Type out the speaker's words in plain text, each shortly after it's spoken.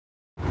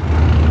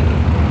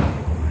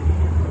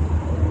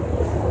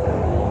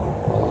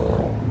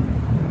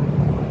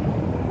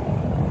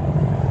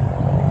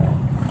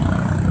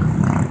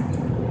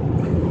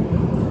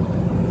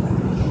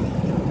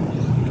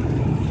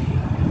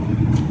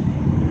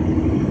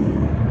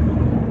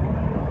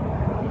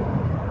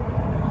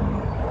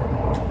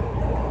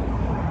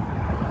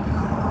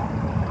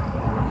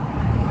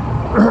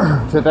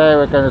today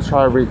we're going to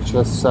try and reach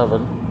this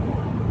 7.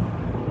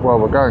 Well,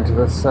 we're going to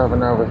this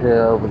 7 over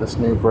here, over this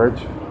new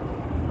bridge,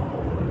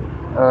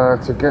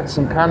 to get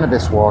some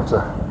cannabis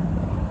water.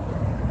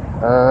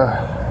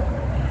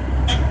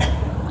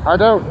 I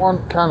don't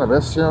want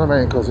cannabis, you know what I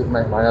mean, because it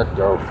makes my head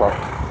go fuck.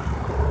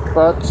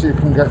 But you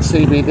can get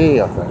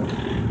CBD, I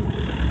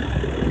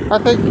think. I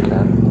think you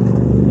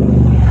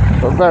can.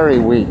 But very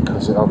weak,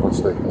 because it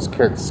obviously, as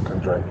kids can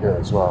drink it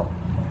as well.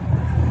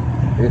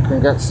 You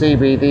can get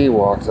CBD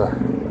water.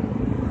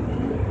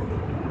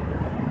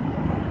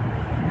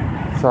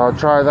 So I'll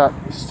try that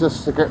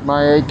just to get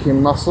my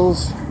aching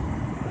muscles.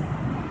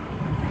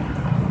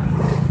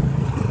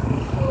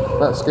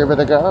 Let's give it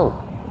a go.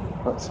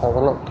 Let's have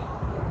a look.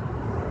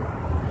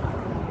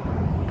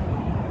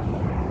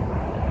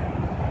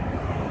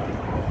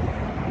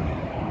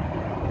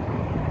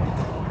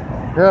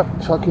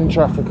 Yep, fucking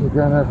traffic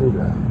again every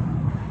day.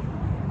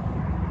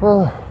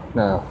 Oh,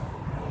 now.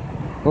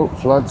 Oh,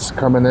 floods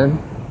coming in.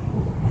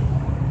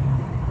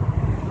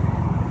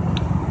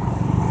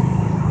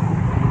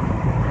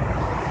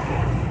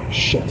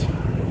 Shit.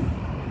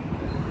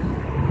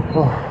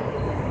 Oh.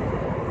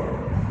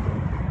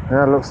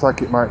 Yeah, it looks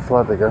like it might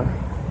flood again.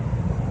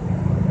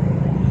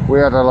 We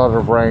had a lot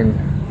of rain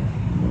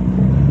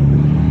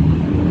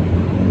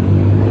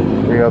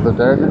the other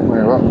day, didn't we?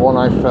 That one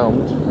I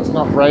filmed. It's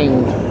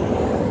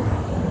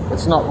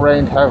not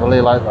rained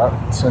heavily like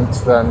that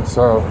since then,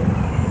 so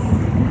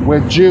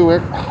we're due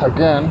it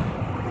again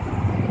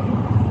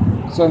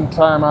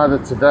sometime either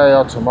today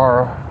or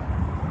tomorrow.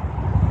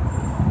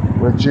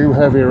 We're due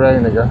heavy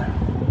rain again.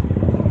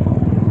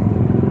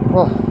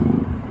 Well,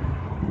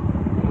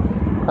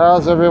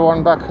 how's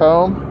everyone back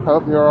home?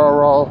 Hope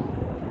you're all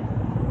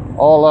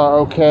are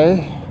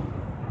okay.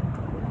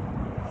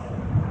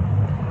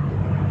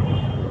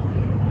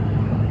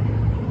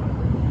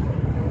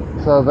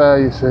 So there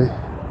you see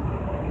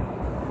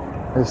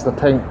is the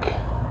pink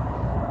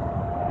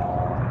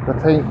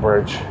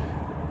bridge.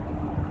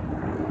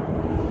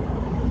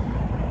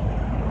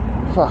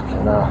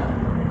 Fucking hell.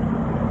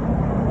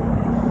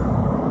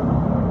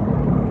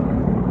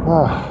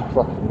 Ah,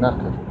 fucking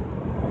knackered.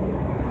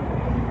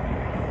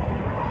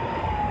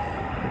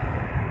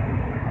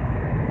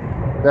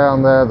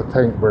 Down there, the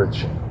pink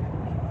bridge.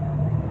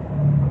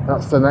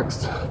 That's the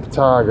next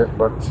target,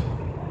 but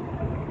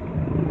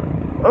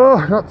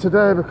oh, not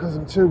today because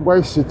I'm too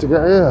wasted to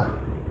get here.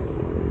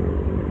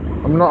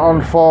 I'm not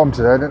on form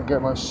today. I didn't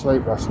get much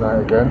sleep last night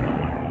again.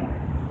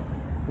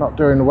 Not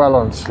doing well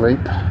on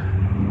sleep.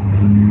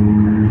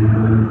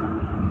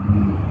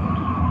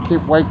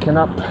 Keep waking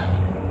up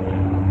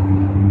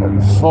at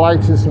the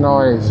slightest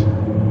noise.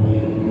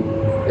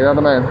 You know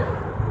what I mean?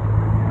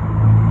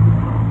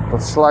 The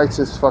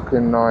slightest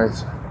fucking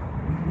noise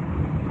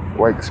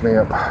wakes me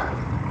up.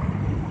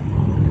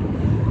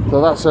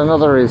 So that's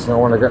another reason I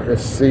want to get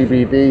this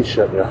CBD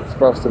shit. Yeah, it's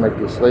supposed to make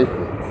you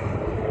sleepy.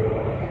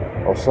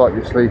 Or sort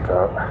your sleep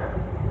out.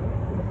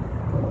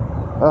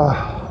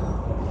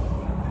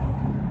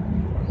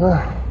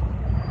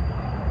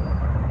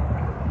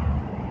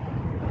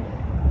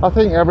 I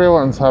think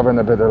everyone's having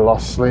a bit of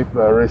lost sleep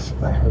there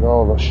recently with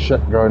all the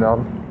shit going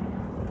on.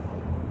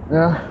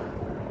 Yeah.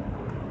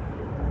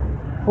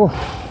 Oof.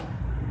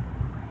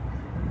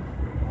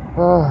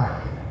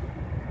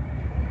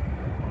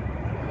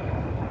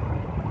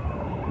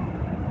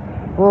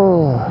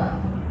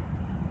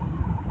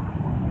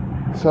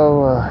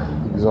 So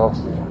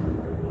exhausted.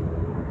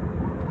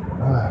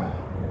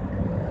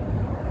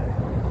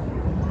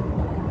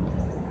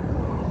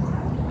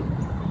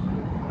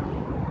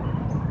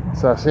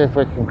 So see if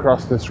we can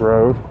cross this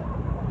road.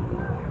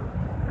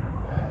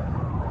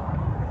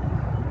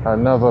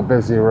 Another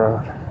busy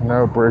road,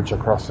 no bridge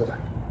across it.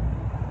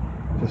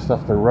 Just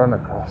have to run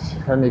across.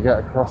 Can you get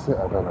across it?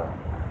 I don't know.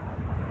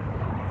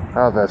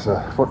 Oh, there's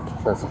a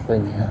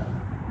thing here.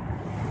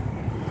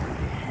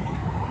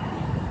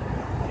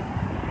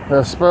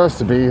 There's supposed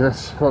to be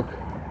this, look.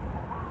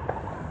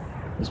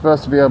 You're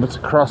supposed to be able to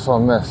cross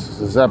on this.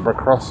 It's a zebra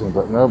crossing,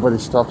 but nobody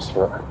stops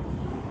for it.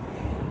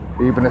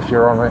 Even if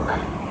you're on it.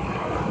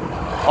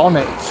 On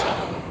it!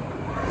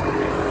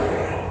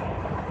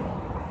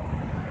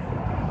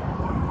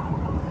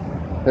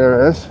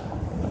 Here it is.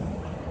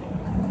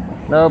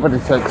 Nobody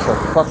takes a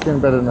fucking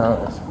bit of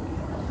notice.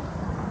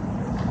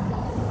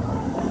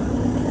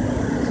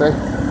 See?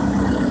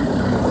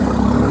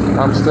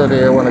 I'm stood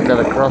here when I get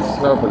across,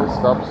 nobody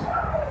stops.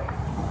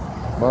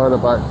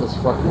 Motorbike just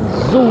fucking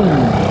zoom,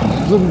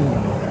 zoom.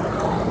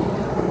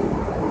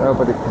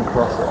 Nobody can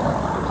cross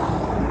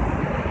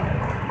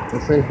it.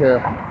 You see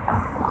here.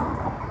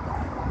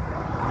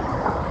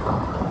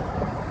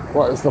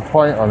 What is the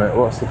point on it?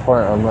 What's the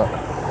point on that?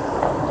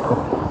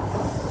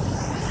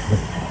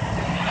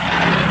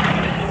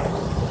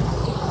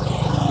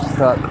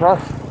 Can't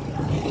cross.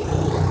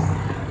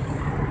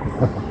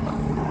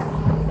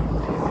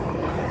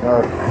 No.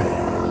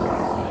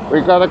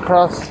 We gotta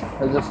cross.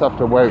 I just have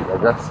to wait, I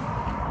guess.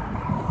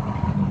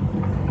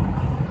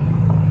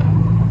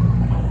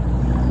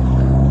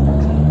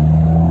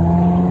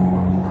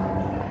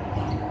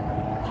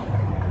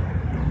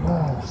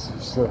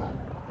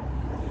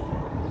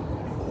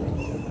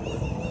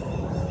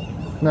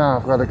 Now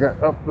I've got to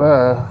get up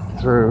there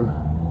through.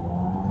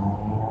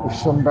 If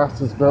some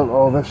bastards built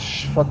all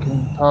this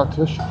fucking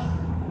partition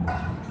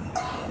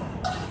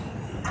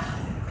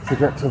to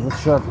get to the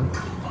 7.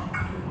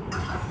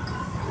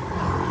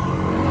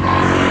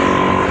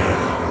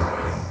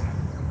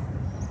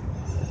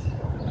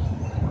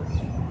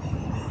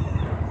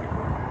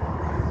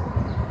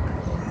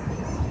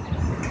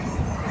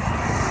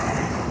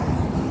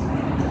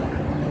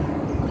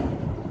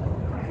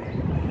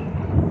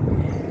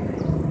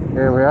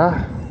 Here we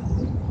are.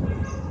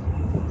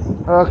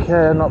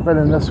 Okay, I've not been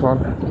in this one,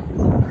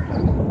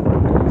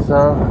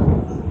 so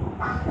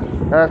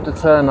I have to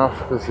turn off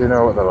because you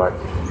know what they're like.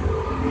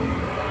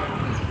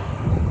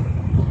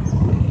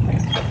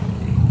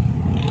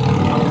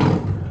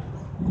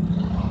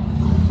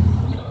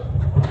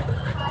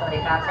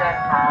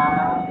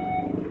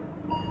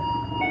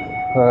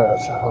 Right,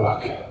 let's have a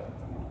look.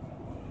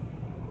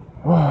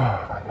 Oh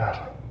my god.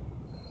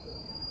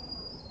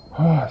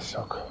 Oh, it's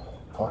so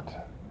hot.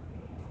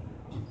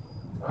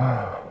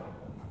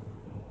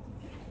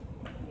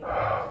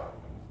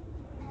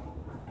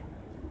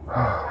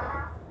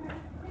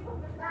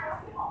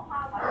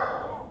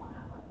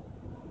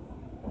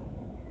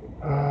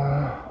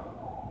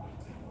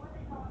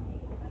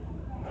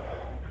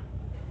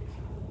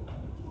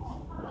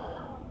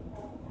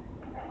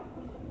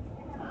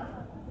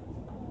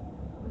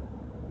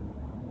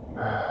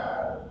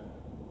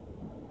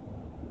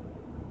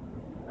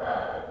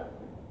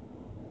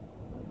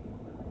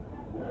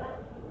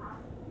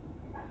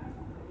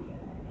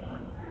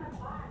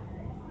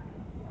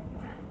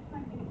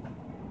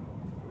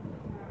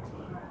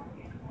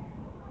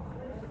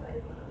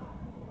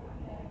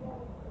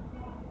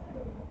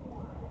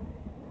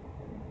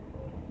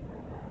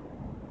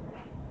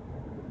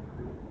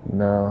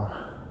 No,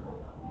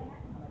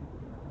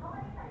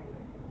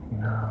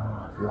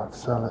 we don't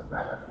sell it.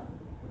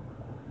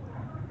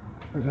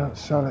 We don't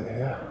sell it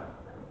here.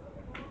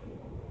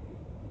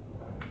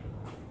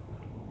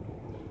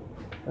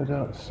 They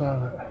don't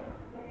sell it.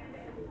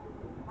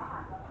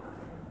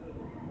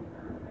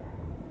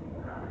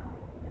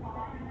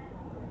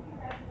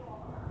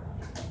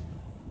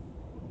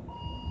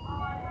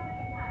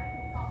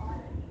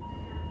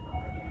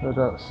 They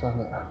don't sell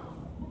it.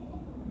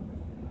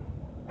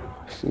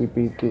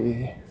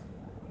 CBD,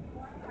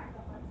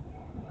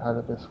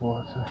 Hibiscus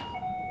water.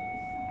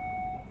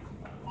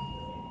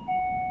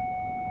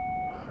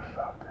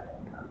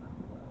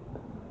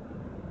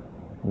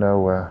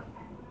 Nowhere.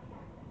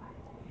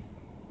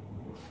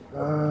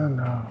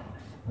 No.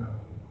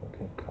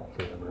 Fucking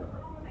coffee everywhere.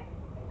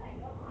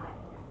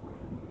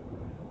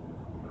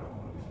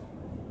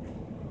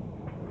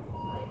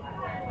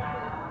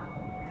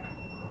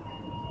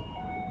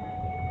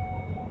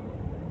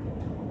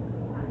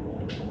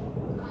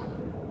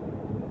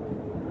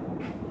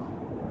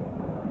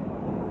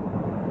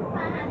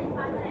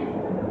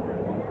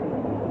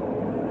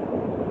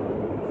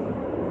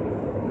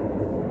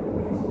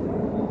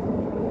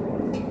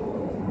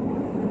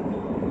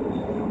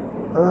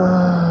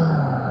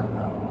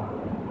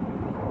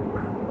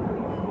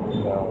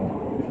 No,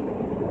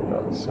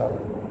 don't sell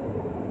it.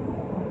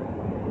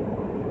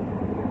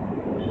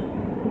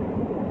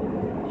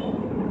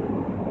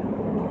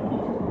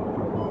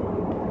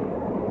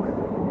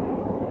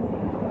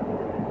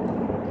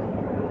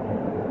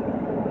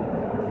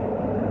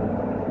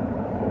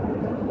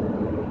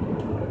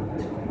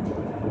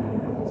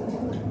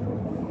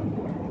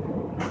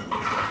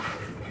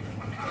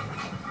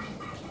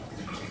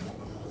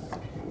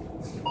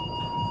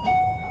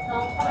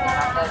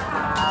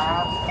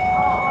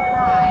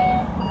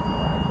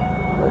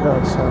 They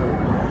don't sell it.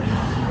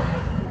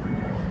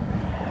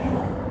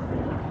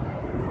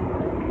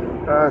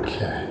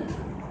 Okay.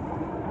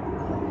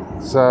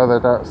 So they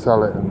don't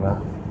sell it in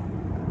there.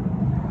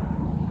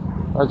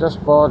 I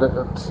just bought it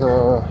at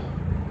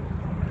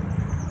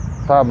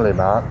Family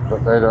Mart,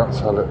 but they don't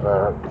sell it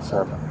there at the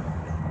 7.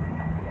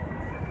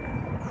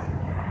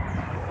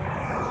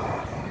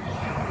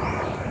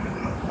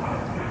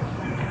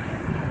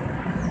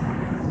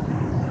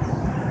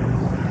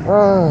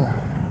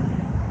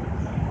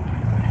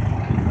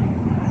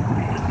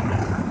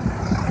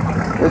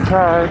 We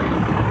tried.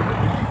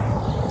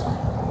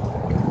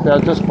 Yeah, I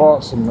just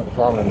bought some at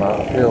Family Mart.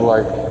 I feel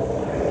like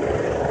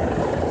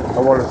I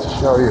wanted to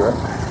show you it.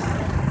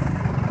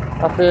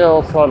 I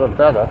feel sort of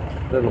better,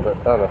 a little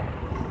bit better.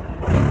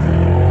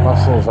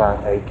 Muscles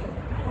aren't aching.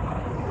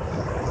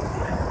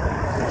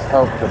 It's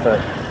helped a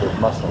bit with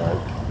muscle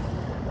ache.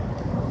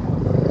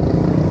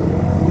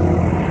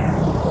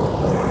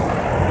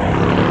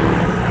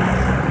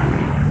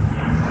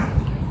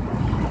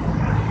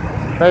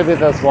 Maybe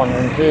there's one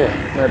in here.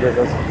 Maybe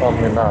there's a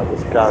Family Mart,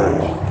 this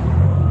garage.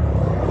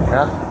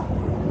 Yeah?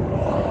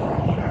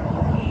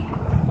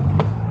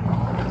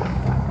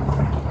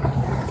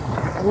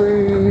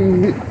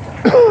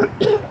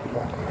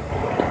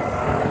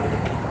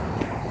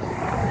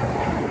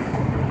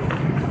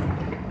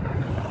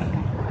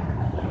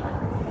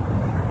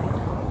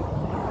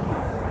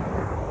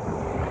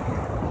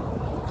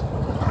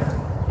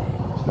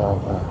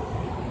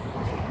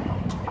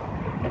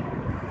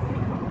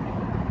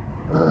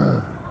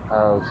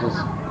 houses.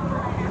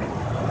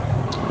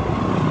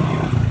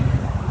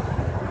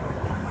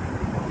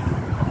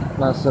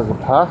 Nice little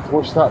path.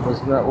 Wish that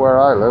was where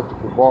I lived. You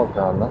could walk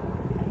down there.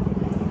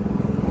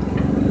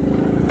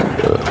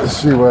 Let's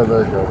see where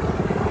they go.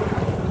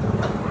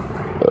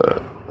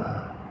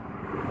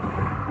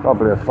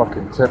 Probably a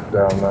fucking tip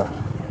down there.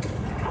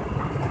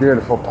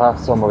 Beautiful path.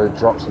 Somebody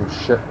dropped some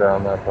shit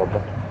down there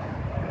probably.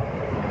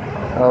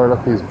 Oh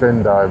look, he's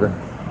bin diving.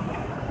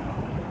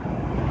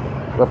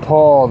 The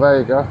paw, there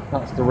you go.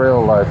 That's the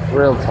real life,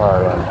 real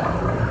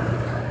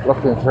Thailand.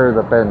 Looking through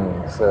the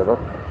bins there, look.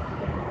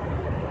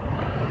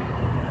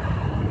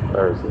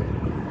 Where is he?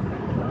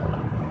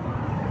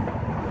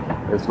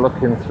 He's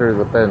looking through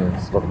the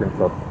bins, looking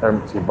for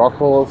empty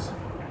bottles,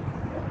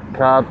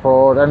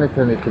 cardboard,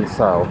 anything he can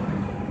sell.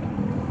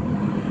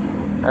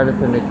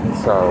 Anything he can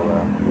sell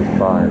there, he's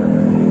buying it.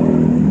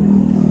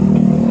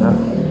 Yeah.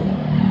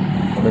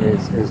 I mean,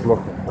 he's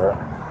looking for it.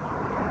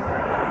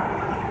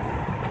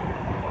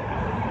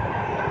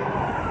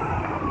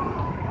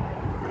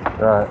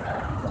 Right,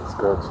 let's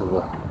go to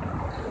the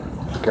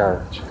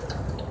garage.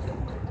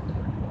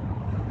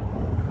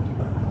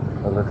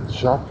 A little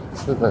shop.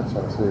 Sit there,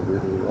 so see if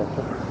you want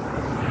it.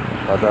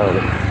 I doubt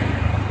it.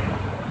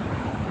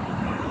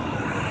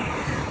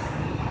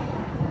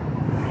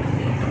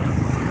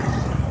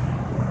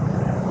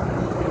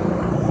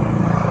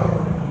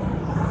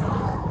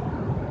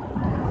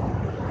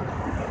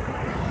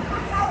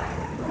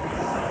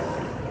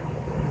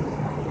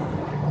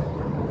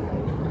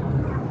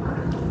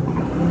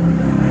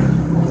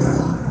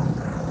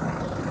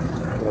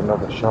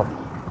 Another shop.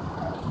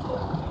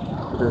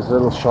 There's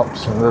little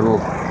shops and little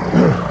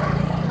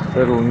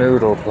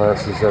noodle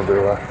places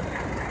everywhere.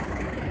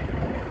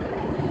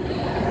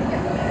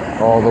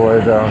 All the way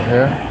down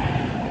here.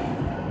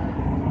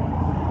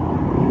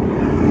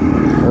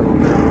 Little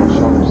noodle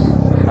shops,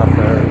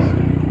 cafes.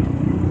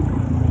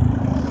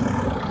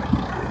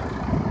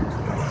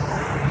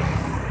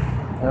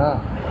 Yeah.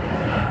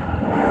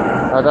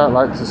 I don't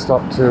like to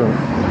stop to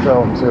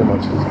film too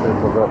much because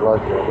people don't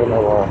like it. I don't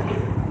know why.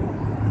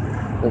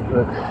 Look,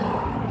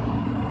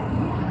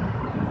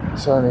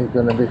 it's only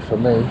going to be for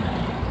me.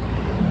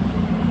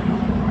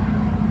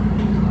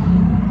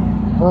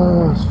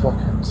 Oh, it's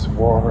fucking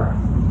water.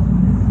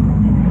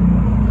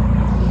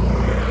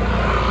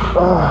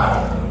 Oh.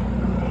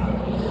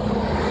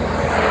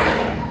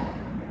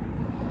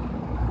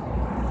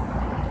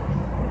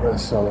 They're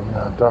selling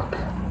a duck.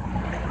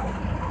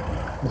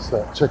 What's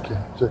that? Chicken.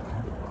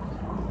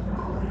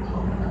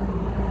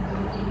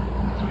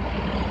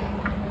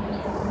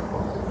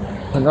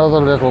 Another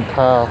little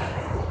path.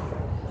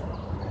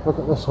 Look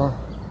at this one.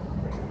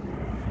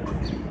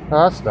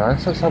 Oh, that's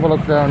nice. Let's have a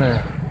look down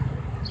here.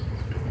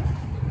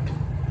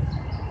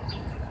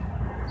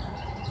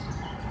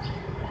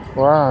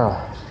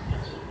 Wow.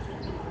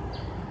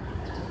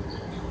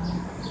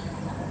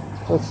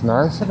 That's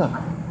nice, isn't it?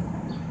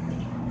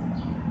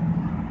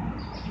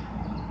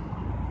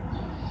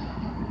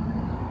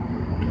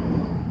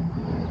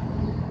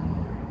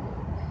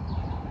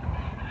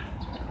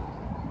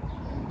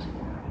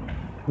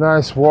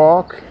 Nice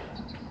walk.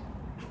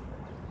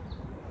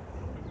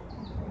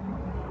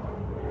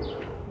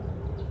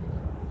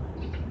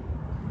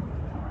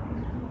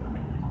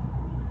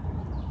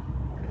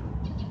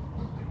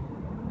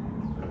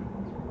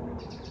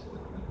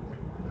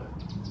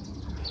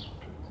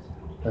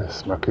 They're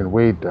smoking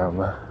weed down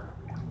there.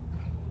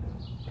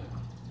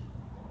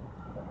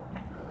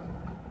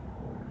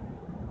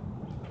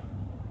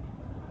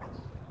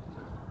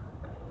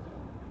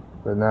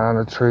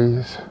 Banana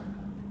trees.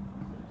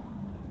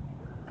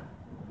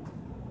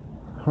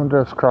 I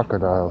wonder if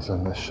crocodiles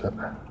in this shit.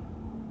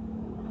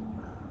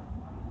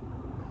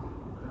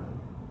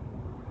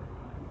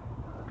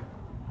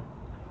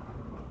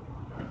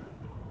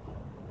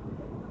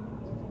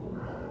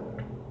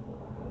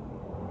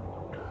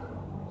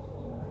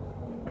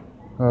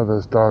 Oh,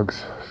 there's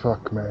dogs.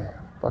 Fuck me.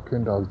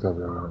 Fucking dogs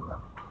everywhere.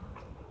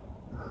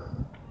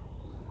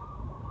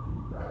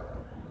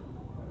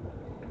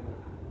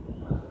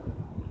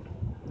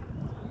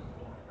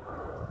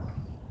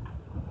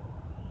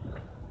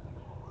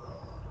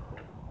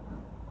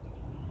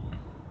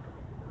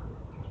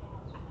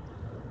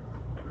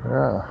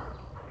 Yeah.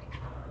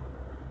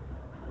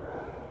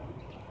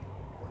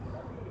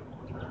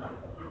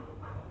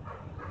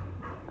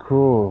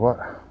 Cool, what?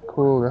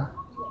 Cool, yeah?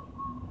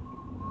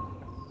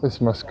 This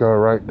must go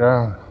right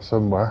down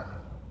somewhere.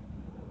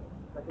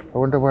 I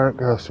wonder where it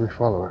goes. Should we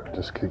follow it?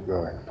 Just keep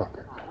going. Fuck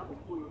it.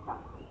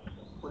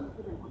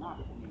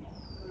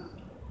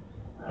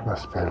 It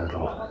must be a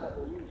little...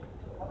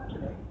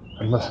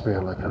 It must be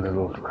like a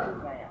little...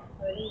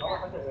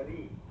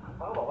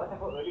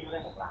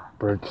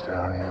 bridge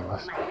down here.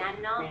 Must be.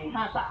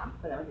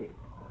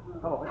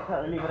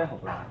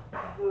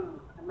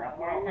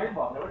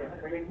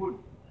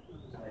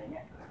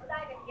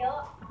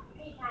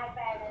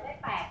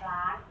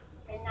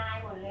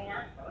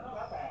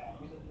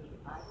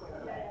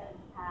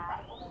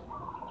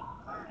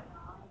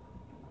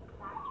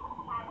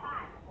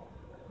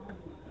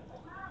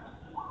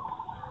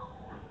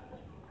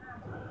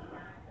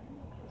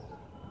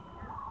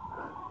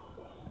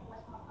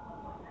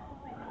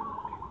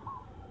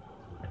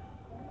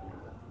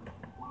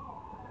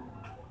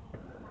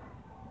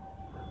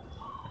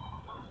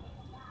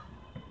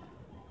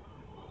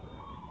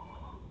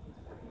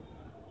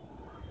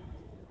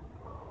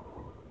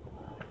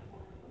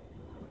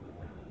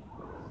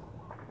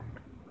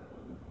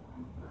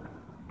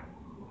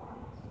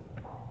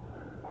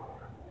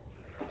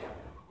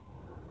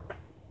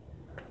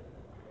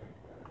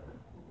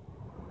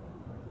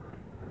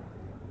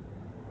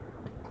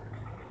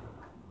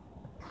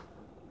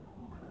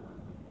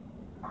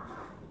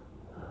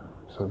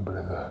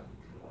 somebody there.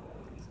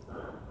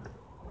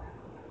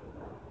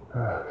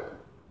 Oh,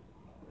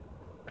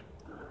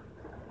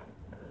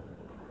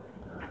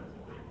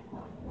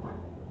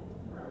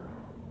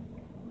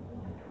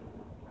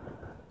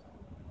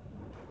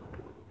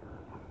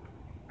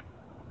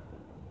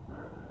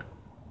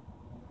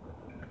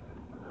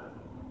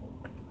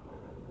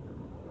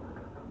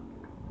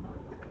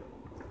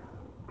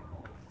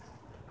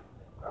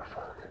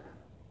 fuck.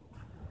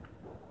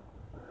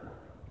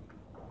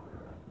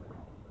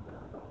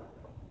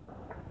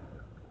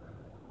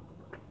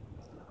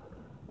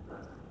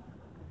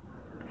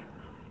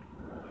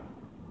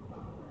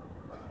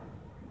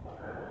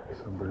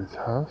 Somebody's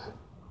house.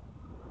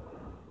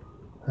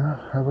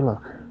 Yeah, have a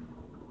look.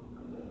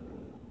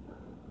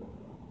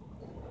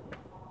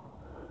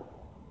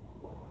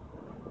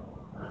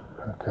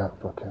 I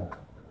can't fucking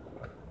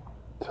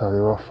tell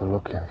you off for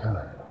looking, can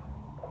I?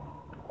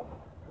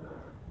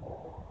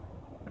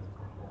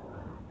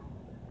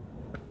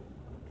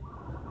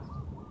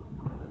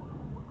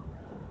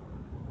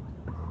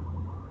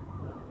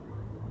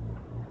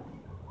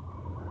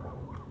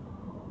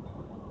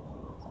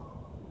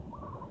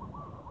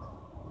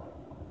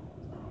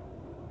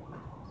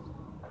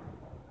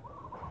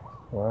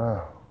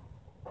 Wow.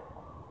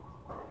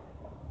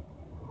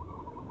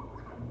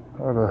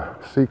 What a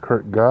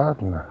secret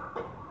garden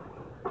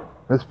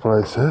this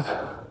place is.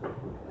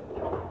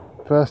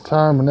 First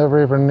time, I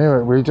never even knew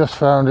it. We just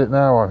found it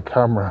now on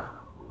camera.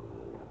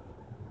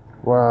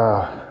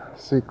 Wow.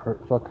 Secret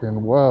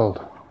fucking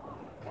world.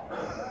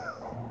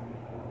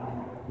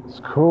 It's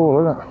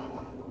cool, isn't it?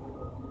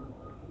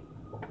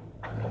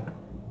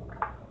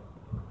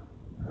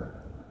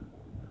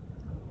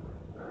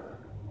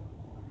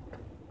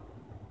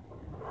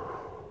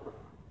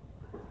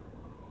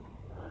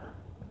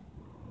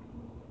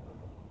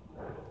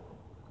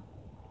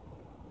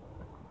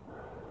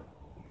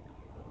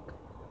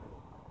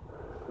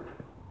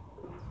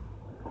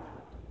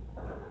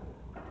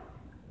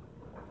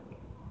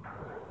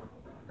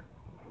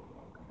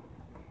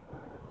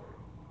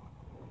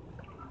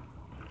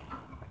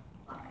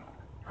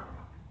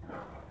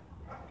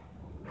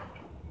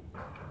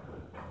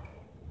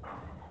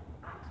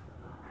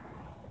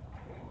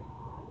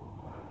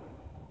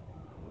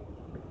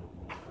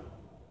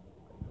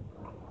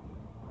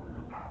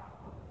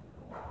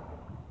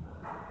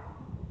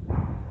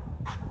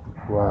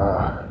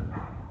 Wow.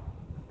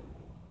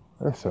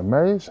 It's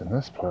amazing,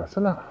 this place,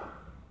 isn't it?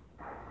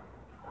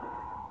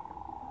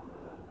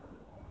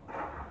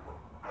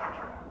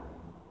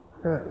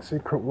 Yeah,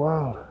 secret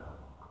world.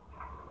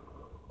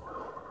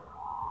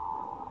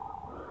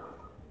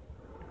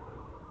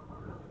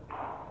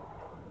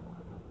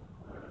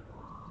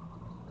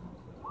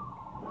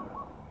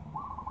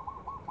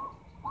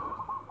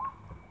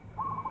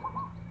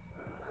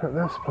 Look at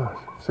this place,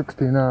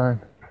 69.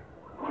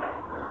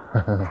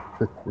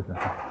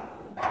 69.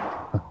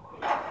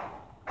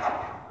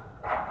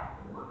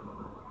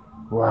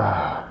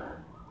 Wow.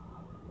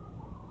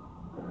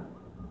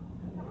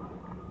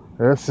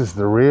 This is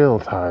the real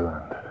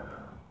Thailand.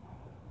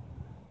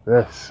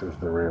 This is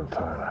the real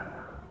Thailand.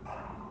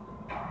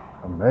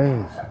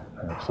 Amazing.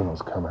 Oh,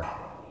 someone's coming.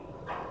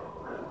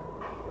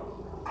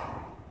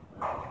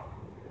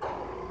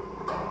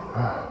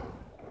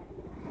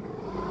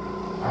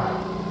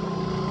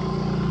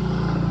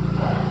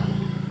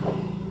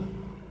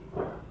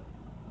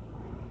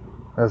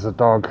 There's a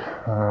dog.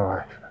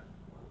 Oh,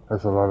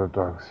 there's a lot of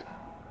dogs.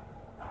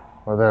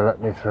 Well, they let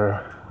me through.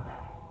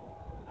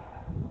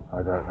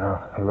 I don't know.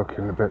 I'm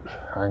looking a bit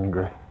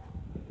angry.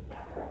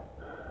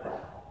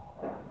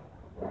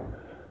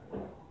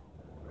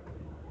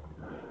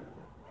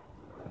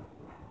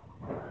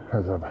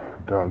 There's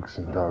dogs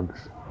and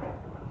dogs.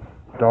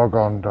 Dog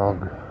on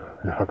dog.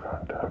 Dog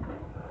on dog.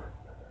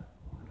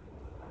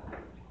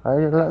 Are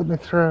you letting me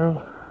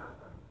through?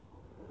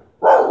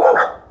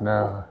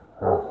 No.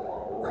 Oh.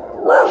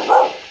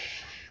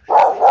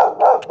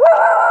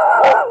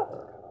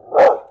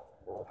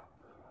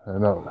 They're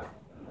not.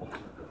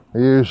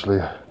 They're usually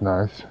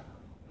nice.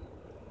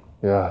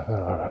 Yeah,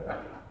 they're alright.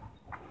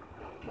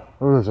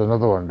 Oh, there's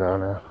another one down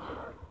here.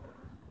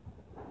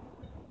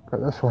 Look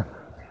at this one.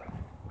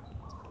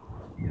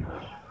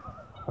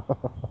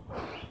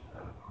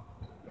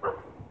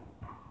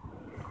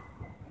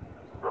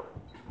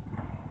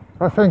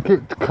 I think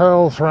it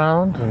curls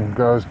round and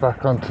goes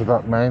back onto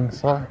that main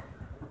side.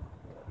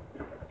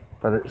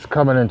 But it's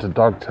coming into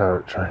dog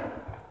territory.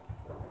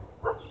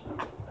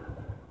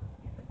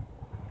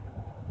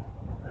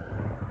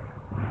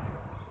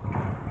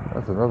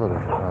 That's another little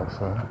house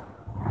there.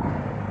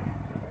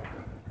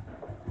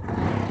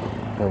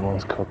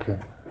 Someone's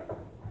cooking.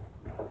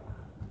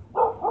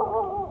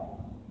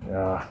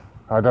 Yeah,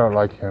 I don't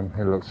like him.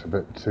 He looks a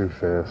bit too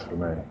fierce for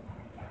me.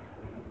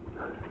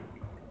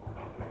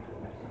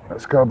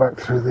 Let's go back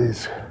through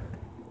these.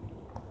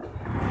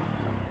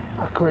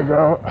 Back we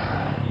go.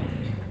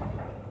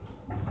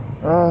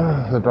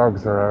 Oh, the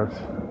dogs are out.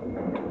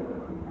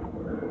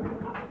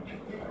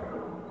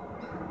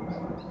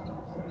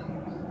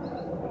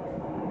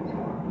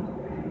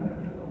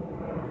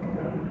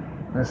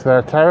 It's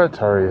their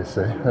territory, you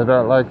see. They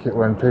don't like it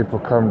when people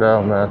come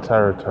down their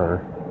territory.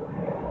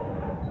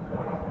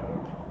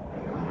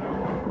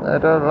 They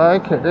don't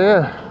like it, do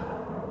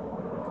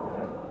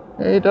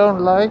you? You don't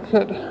like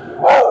it?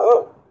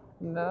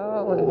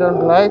 No, you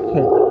don't like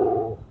it.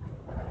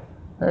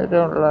 They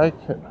don't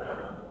like it.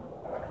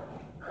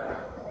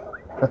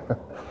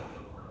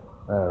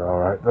 They're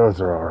alright,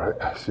 those are alright.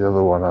 That's the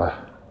other one.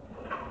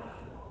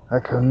 I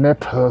can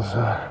nip those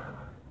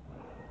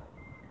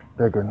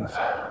big ones.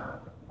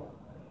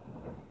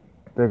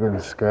 Big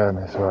ones scare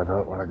me, so I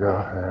don't want to go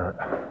near it.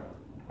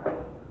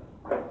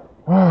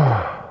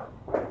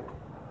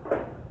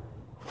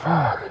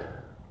 Fuck.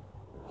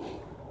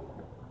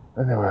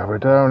 Anyway, we're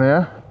down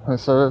here.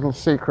 It's a little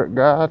secret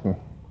garden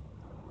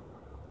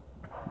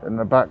in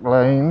the back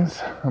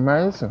lanes.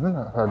 Amazing, isn't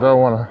it? I don't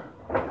want to.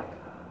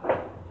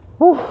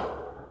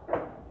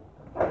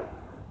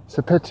 It's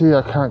a pity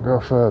I can't go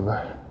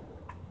further.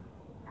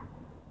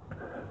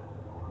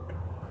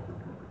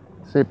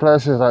 See,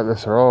 places like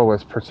this are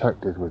always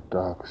protected with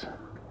dogs.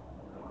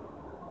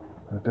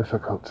 They're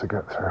difficult to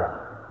get through.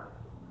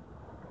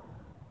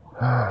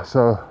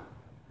 So,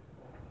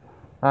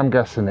 I'm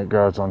guessing it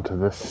goes onto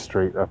this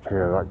street up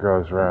here, that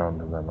goes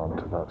round and then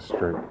onto that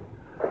street.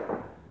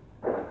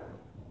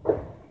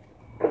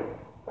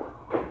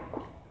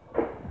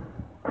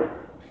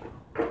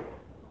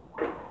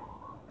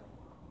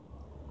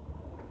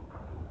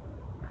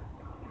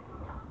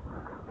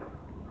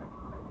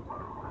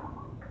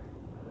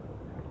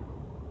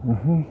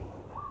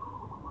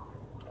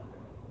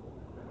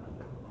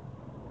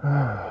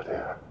 Oh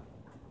dear.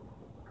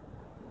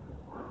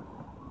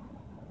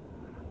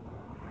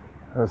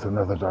 There's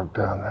another dog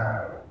down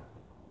there.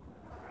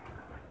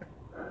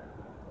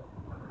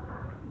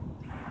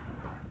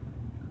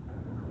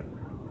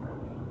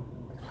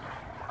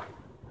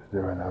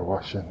 Doing her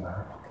washing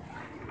now.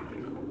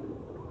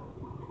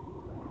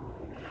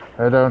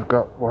 They don't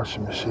got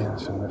washing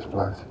machines in this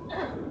place.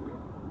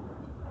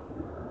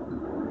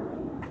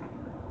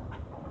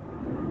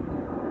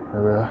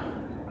 There we are.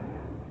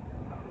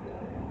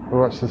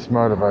 We'll watch this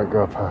motorbike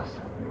go past.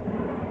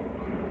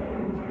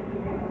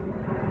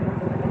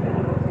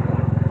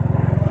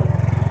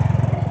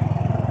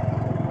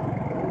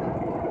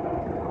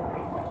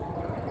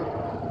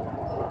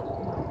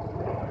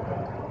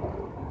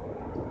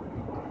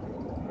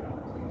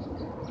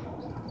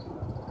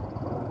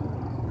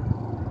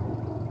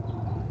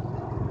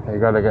 You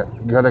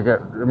gotta get,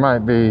 it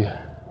might be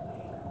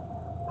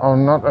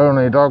on not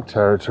only dog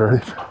territory,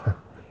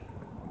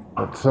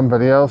 but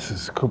somebody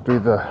else's, could be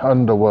the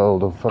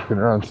underworld of fucking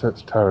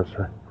Rancet's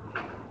territory.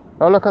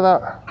 Oh, look at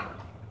that.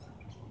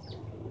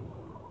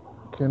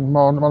 Fucking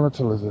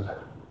monitor lizard.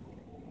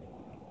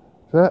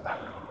 Is it?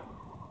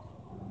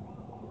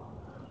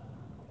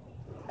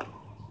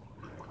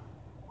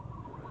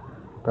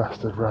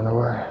 Bastard ran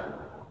away.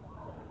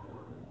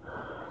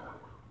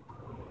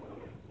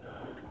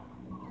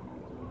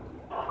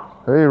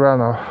 He ran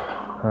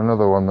off.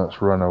 Another one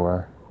that's run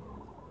away.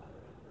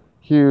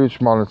 Huge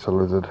monitor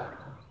lizard.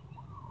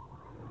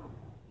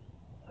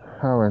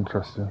 How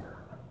interesting.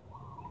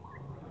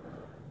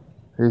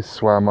 He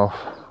swam off.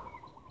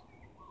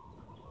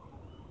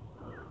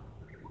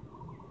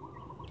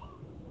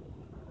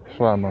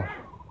 Swam off.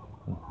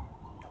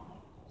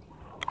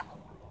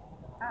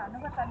 นึ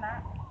กว่าชนะ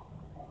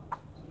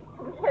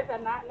ไม่ใช่ช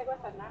นะนึกว่า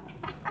ชนะ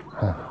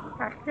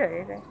หักเฉย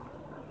เลย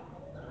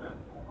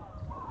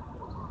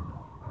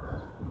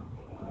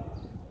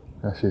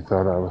Yeah, she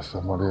thought I was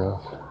somebody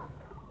else.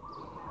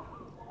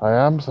 I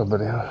am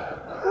somebody else.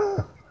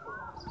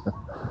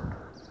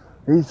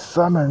 He's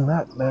summoned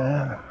that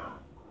man.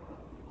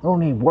 Don't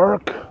need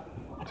work.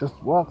 Just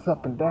walks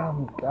up and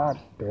down. God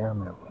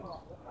damn it.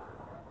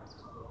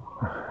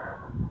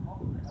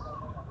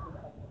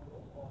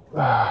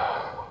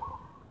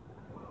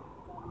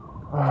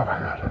 Oh my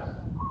God.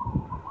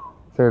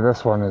 See,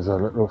 this one is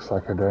looks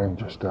like a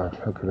dangerous dog.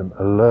 Look at him,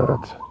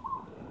 alert,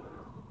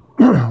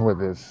 with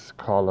his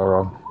collar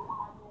on.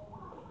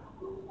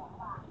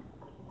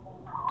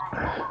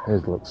 He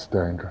looks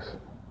dangerous.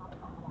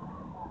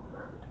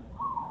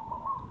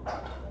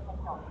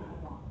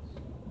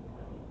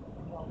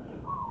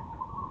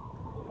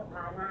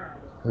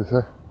 Is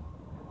he?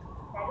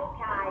 แต่ลูก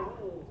ชาย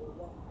นี่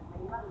มั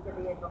นว่ามันจะเ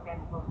รียนโปรแกรม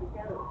คอมพิวเต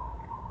อร์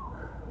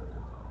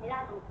ที่ด้า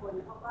นบางคน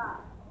เขาก็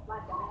ว่า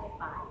จะไม่ให้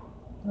ไป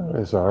Oh,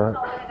 he's alright.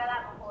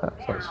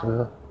 That's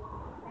actually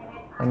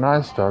a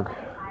nice dog.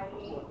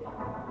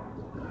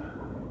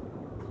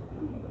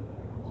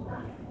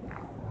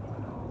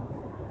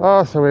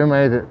 Oh, so we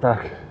made it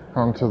back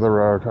onto the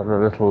road. Had a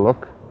little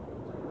look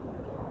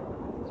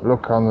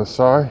on the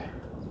side.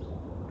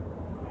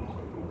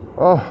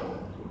 Oh.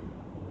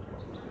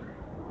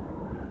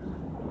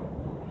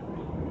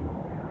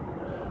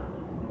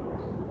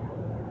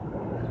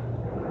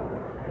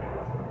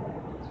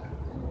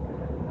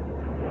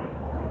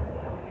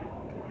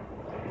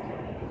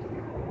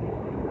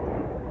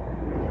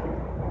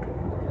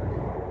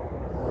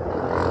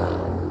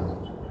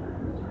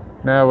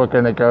 Now we're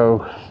going to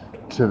go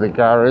to the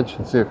garage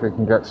and see if we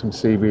can get some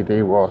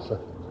CBD water.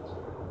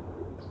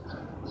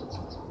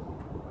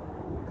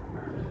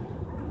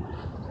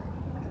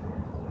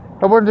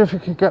 I wonder if you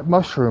could get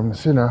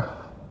mushrooms, you know.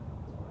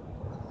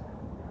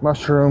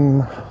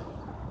 Mushroom.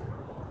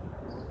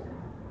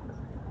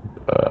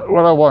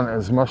 What I want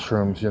is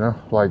mushrooms, you know,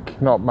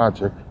 like not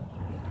magic.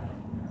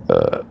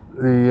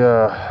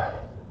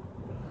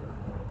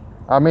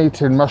 I'm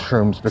eating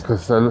mushrooms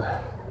because they're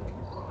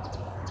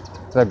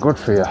good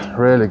for you,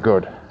 really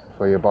good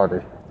for your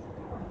body.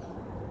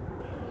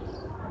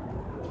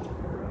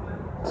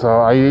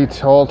 So I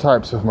eat all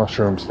types of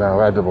mushrooms now,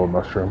 edible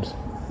mushrooms.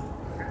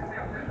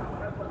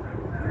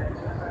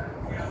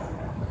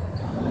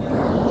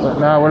 But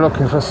now we're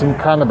looking for some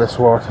cannabis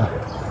water.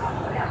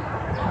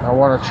 I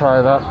want to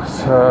try that,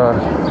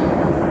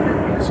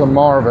 some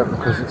more of it,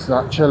 because it's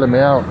not chilling me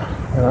out,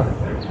 you know.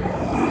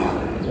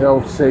 The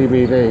old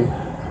CBD.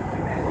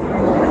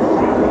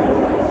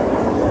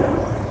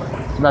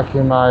 It's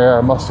making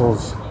my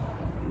muscles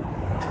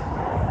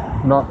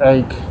not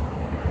ache.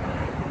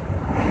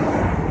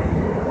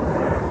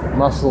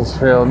 Muscles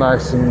feel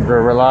nice and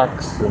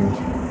relaxed, and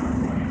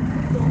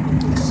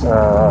it's,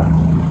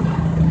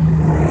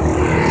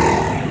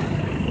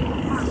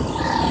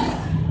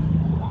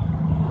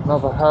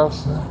 another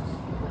house there.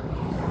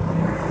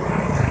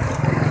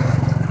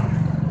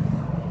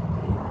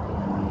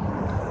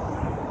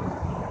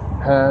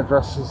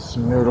 Hairdressers,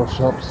 some noodle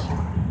shops.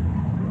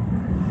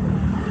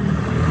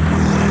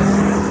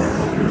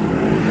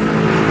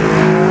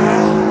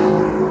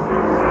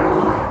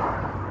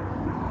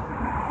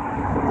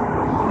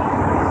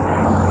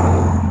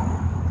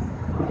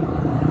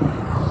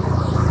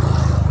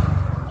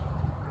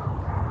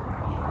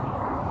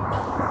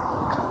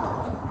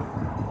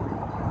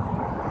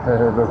 Hey,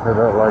 look, I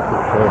don't like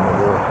it filming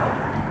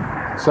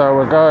here. So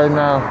we're going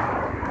now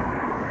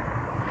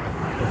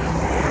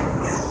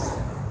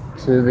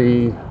to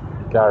the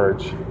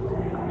garage.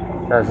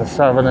 There's a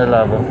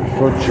 7-Eleven,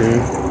 Fuji,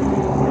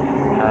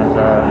 and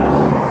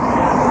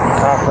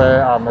Cafe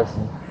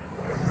Amazon.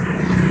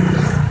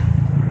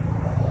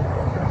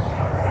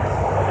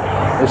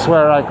 It's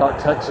where I got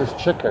Texas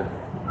chicken.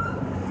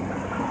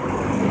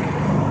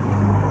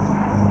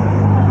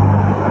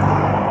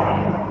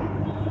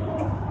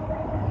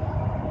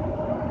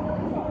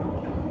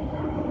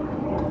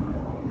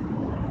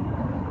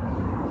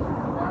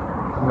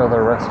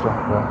 Another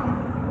restaurant there.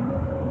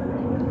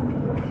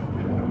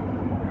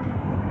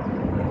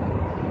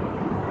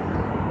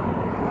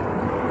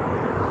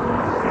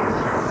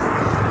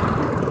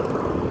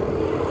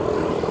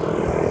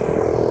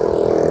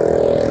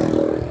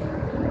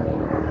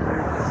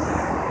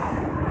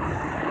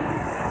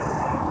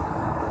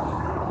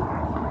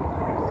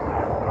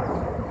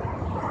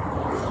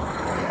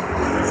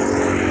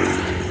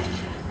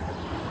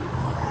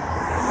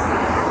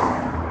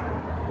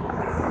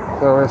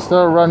 So we're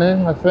still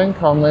running, I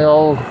think, on the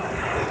old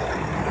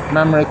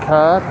memory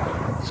card.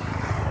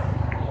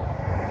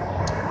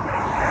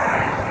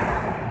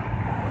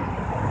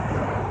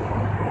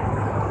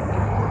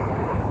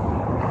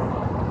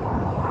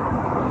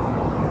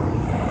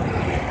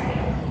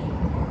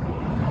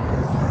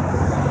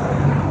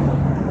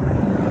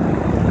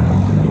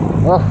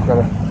 Oh, got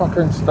a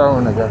fucking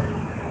stone again.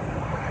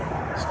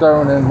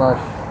 Stone in my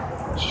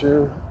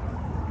shoe.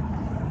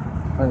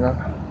 Hang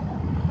on.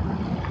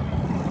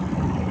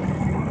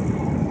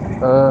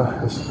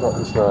 What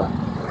is that?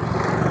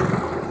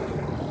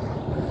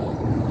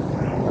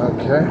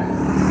 Okay.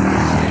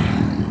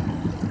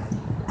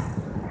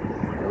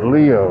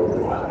 Leo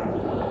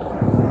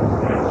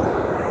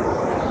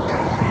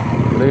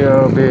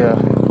beer.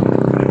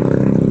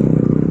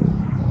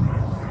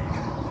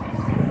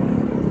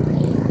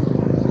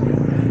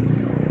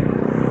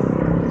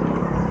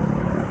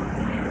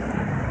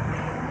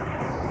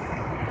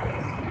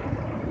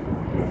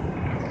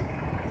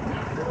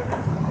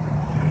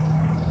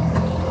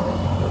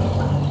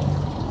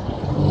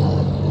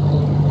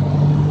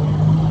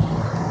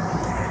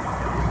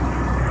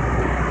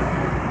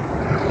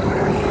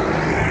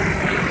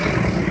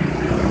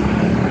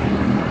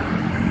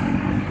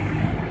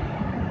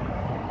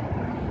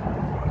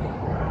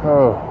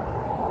 Oh,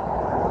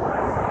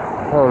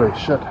 holy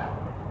shit.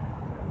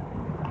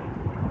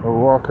 We're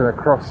walking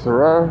across the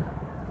road.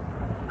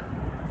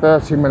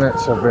 30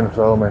 minutes I've been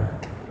filming.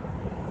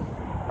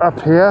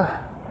 Up here,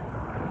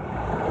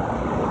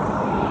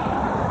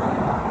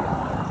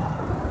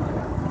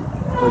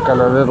 we've got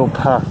a little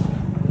path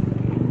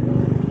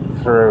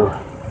through.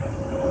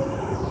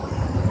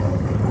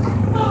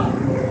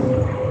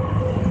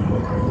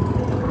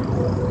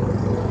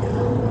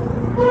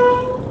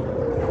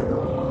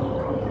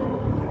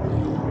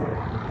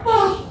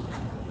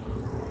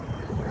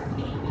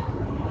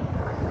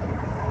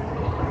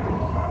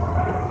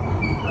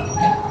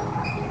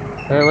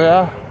 Here we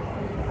are.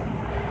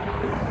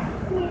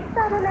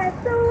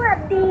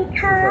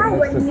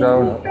 Mr.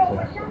 Donut.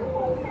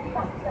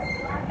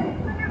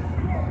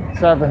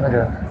 7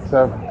 again.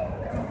 7.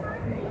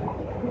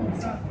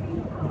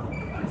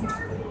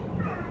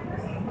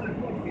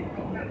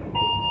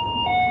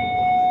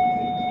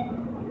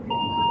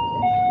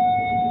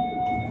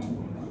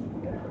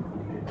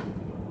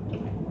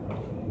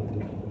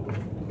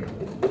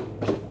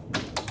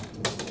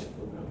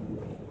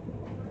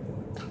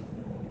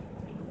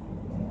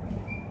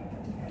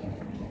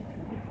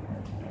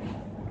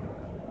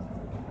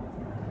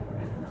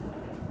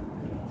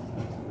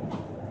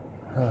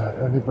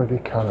 Anybody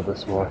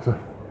cannabis water?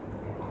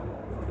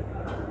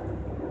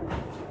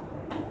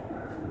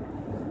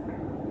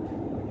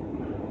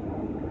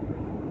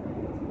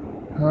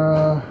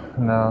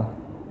 No.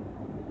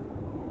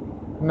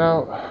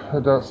 No, they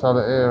don't sell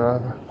it here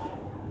either.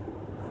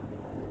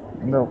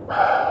 Nope.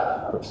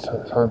 It's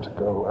time to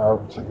go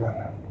out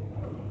again.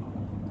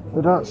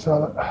 They don't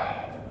sell it.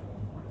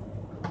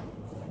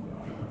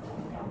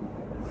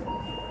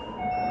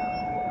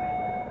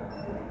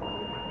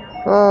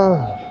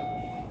 Oh,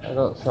 they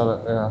don't sell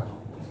it here.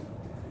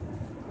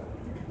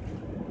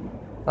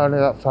 Only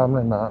that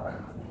Family Mart.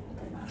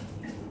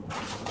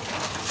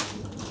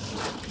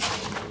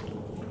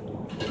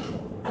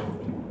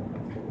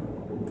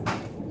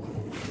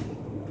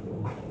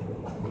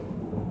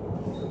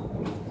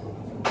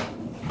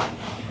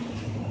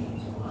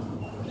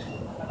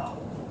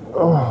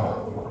 Oh.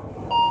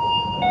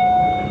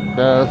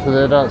 Yeah, so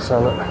they don't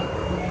sell it.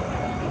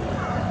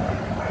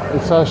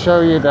 If I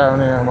show you down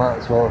here, I might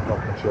as well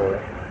fucking show you.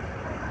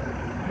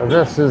 But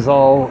this is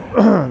all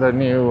the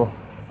new,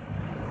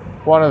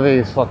 one of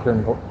these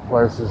fucking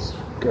places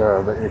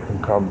that you can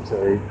come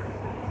to eat.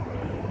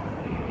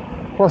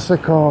 What's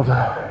it called?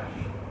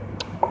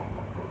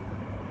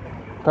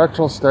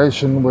 Petrol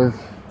station with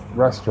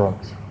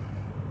restaurants.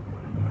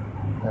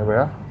 There we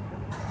are.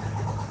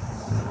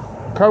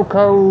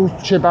 Coco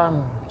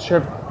Chiban,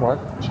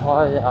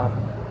 Chibanya.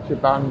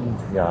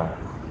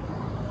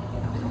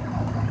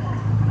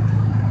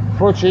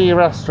 Fuji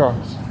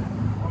restaurant.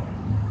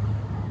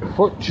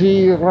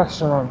 Fuji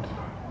restaurant.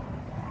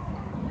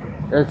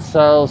 It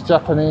sells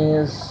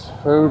Japanese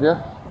food,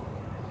 yeah.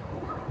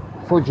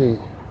 Fuji.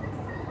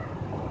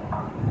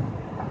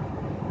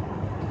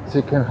 So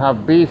you can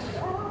have beef,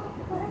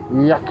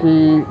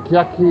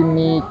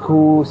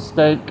 yakiniku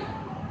steak,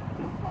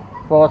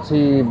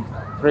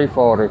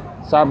 $3.40.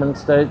 Salmon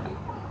steak,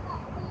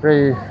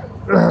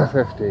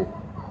 $3.50.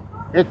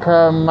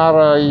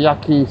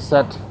 Ikamarayaki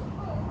set,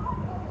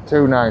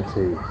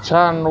 $2.90.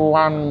 Chan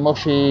wan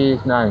mushi,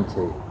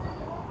 $90.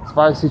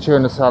 Spicy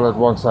tuna salad,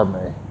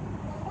 $1.70.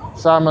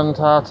 Salmon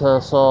tartar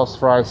sauce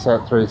fry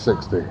set,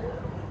 $3.60.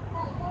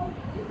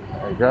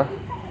 There you go.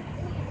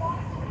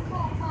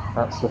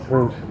 That's the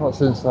food.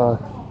 What's inside?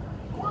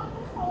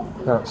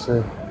 Can't see.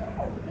 I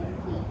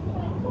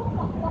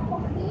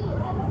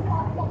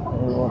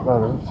don't know what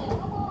that is.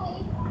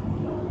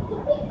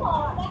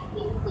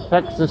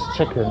 Texas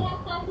chicken.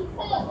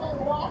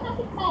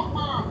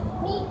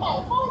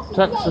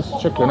 Texas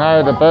chicken. I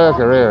had a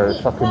burger here.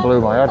 It fucking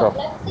blew my head off.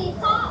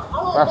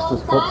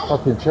 Bastards put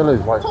fucking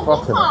chilies like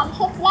fuck in it.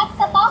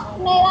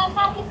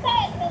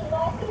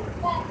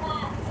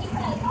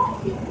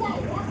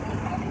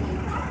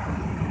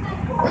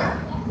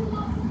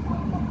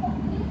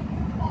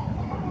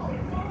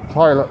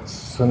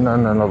 Toilets, and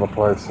then another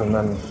place, and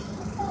then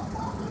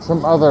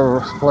some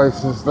other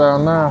places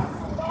down there.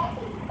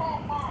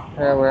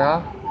 Here we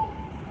are.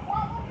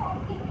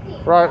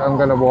 Right, I'm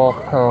going to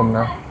walk home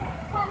now.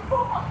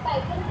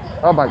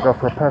 I might go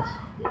for a piss.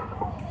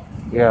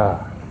 Yeah.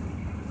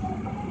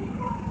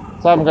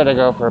 So I'm going to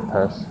go for a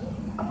piss.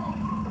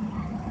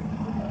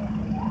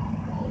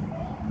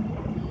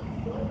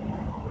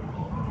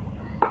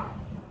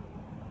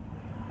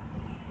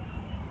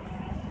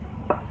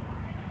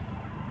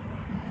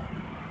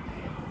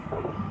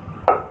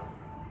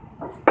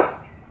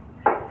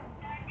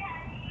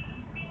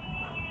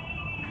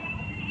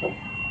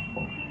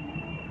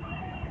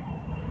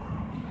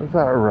 Is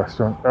that a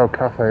restaurant? Oh,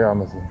 Cafe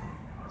Amazon.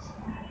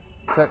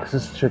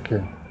 Texas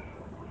chicken.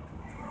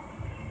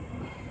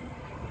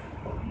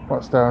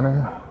 What's down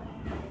here?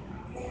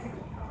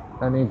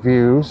 Any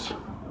views?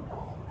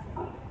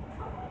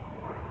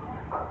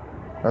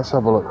 Let's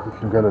have a look. You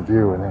can get a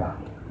view in here.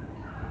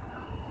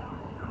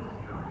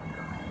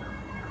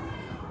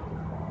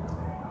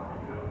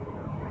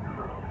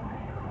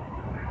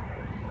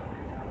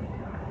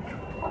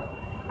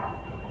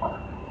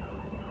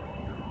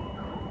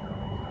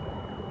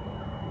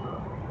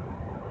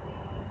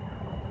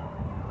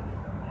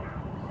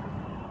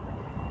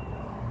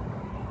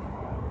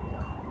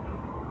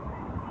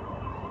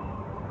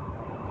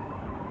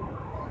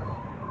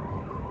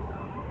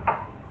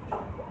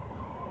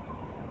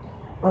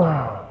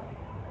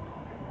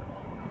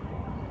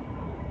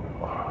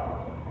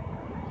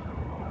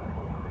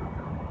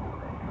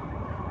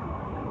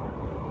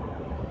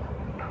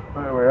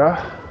 There we are.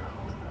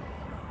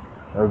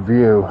 A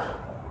view.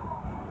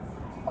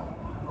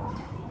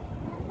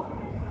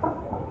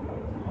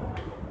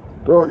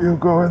 Don't you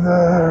go in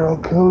there, I'll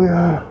kill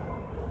you.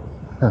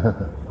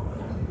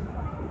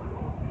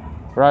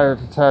 Right,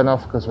 to turn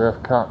off because we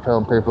can't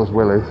film people's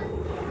willies.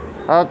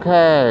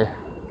 Okay.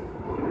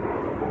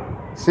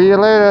 See you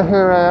later,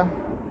 here I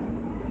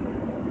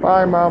am.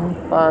 Bye, Mum.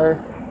 Bye,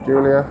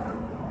 Julia.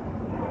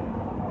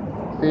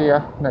 See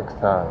ya next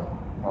time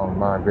on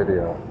my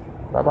video.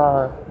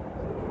 Bye-bye.